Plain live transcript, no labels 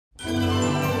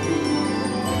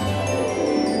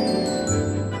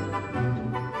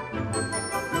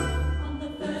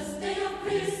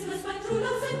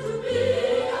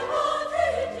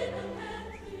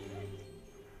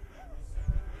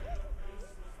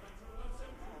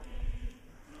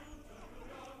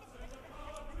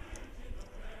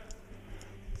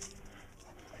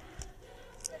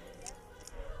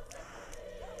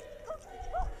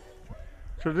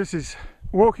So this is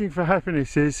Walking for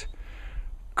Happiness's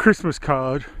Christmas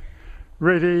card.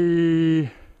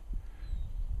 Ready,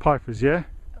 pipers, yeah?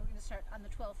 Oh, we're going to start on the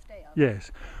 12th day of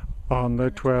Yes. On the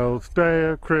 12th day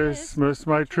of Christmas,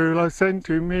 my true love sent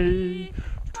to me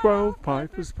 12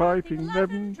 pipers piping,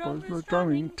 11 boys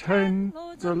drumming, 10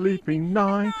 lords are leaping,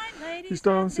 9 ladies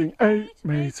dancing, 8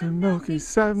 maids are milking,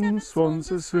 7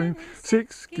 swans are swimming,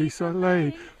 6 geese are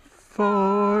laying,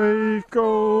 5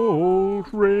 gold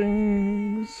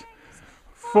rings,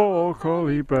 4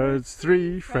 collie birds,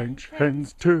 3 French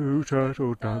hens, 2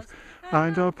 turtle doves,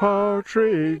 and a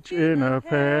partridge in a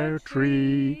pear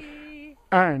tree,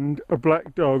 and a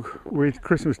black dog with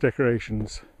Christmas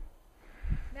decorations.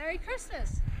 Merry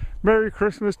Christmas! Merry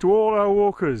Christmas to all our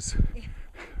walkers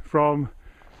from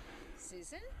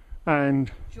Susan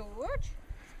and George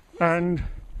and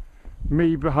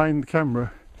me behind the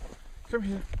camera. Come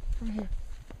here, come here,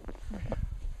 come here.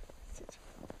 Sit,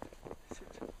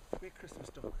 sit. Big Christmas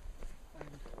dog. And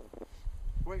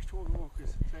wave to all the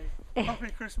walkers. Say,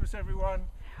 Happy Christmas everyone,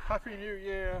 Happy New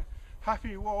Year,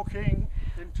 Happy Walking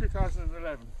in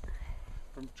 2011.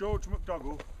 From George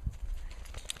McDougall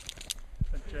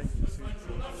and James.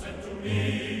 Sent to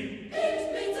me,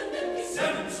 8 maids are milking,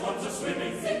 7 swans are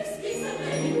swimming, 6